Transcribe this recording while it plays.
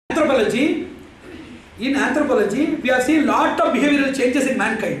Anthropology, in anthropology, we have seen lot of behavioral changes in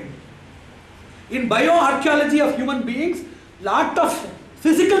mankind. In bioarchaeology of human beings, lot of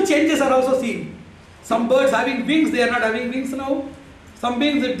physical changes are also seen. Some birds having wings, they are not having wings now. Some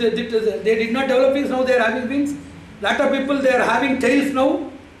beings, they did not develop wings, now they are having wings. Lot of people, they are having tails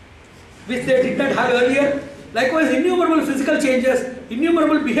now, which they did not have earlier. Likewise, innumerable physical changes,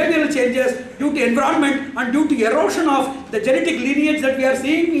 innumerable behavioral changes due to environment and due to erosion of the genetic lineage that we are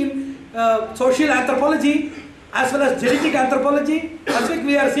seeing in social anthropology as well as genetic anthropology, as well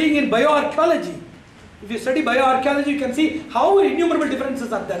we are seeing in bioarchaeology. If you study bioarchaeology, you can see how innumerable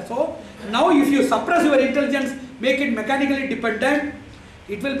differences are there. So, now if you suppress your intelligence, make it mechanically dependent,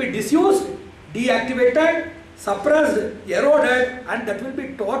 it will be disused, deactivated, suppressed, eroded, and that will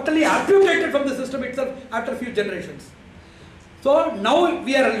be totally amputated from the system itself after a few generations. So now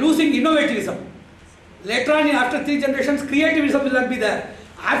we are losing innovativism. Later on, after 3 generations, creativism will not be there.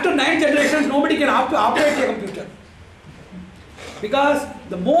 After 9 generations, nobody can operate a computer. Because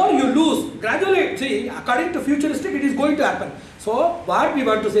the more you lose, gradually, see, according to futuristic, it is going to happen. So what we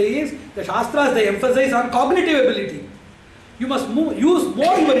want to say is, the Shastras, they emphasize on cognitive ability. You must use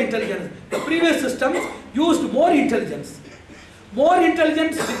more your intelligence. The previous systems used more intelligence. More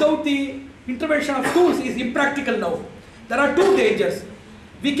intelligence without the intervention of tools is impractical now. There are 2 dangers.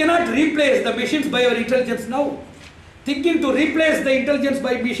 We cannot replace the machines by our intelligence now. Thinking to replace the intelligence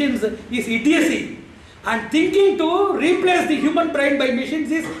by machines is idiocy. And thinking to replace the human brain by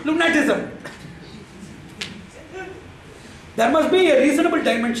machines is lunatism. There must be a reasonable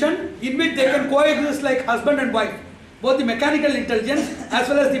dimension in which they can coexist like husband and wife. Both the mechanical intelligence as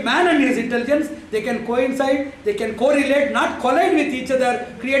well as the man and his intelligence, they can coincide, they can correlate, not collide with each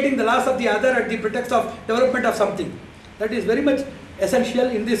other, creating the loss of the other at the pretext of development of something. That is very much essential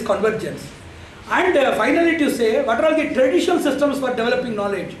in this convergence. And finally to say, what are the traditional systems for developing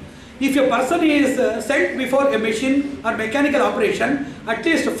knowledge? If a person is sent before a machine or mechanical operation, at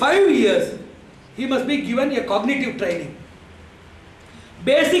least 5 years, he must be given a cognitive training.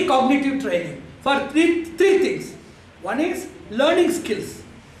 Basic cognitive training for three things. One is learning skills.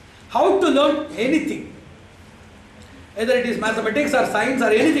 How to learn anything. Either it is mathematics or science or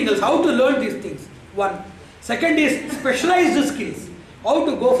anything else. How to learn these things. One. Second is specialized skills. How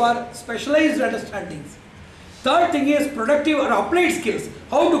to go for specialized understandings. Third thing is productive or applied skills.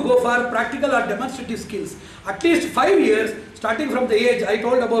 How to go for practical or demonstrative skills. At least 5 years, starting from the age, I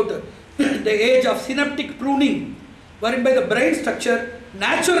told about the age of synaptic pruning, wherein by the brain structure,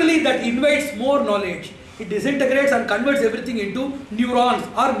 naturally that invites more knowledge. It disintegrates and converts everything into neurons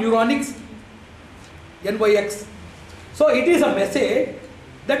or neuronics, NYX. So it is a message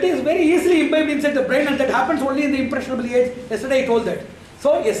that is very easily imbibed inside the brain, and that happens only in the impressionable age. Yesterday I told that.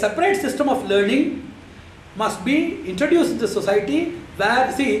 So a separate system of learning must be introduced in the society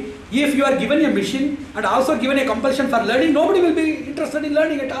where, see, if you are given a machine and also given a compulsion for learning, nobody will be interested in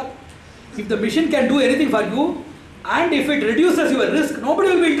learning at all. If the machine can do anything for you, and if it reduces your risk, nobody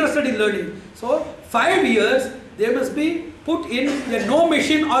will be interested in learning. So 5 years, they must be put in a no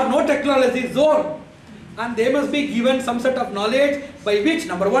machine or no technology zone, and they must be given some set of knowledge by which,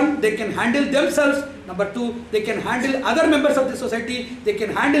 number one, they can handle themselves, number two, they can handle other members of the society, they can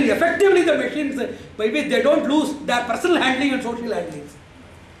handle effectively the machines by which they don't lose their personal handling and social handlings.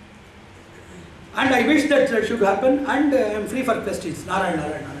 And I wish that should happen, and I am free for questions.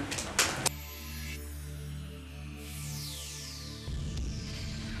 Narayan.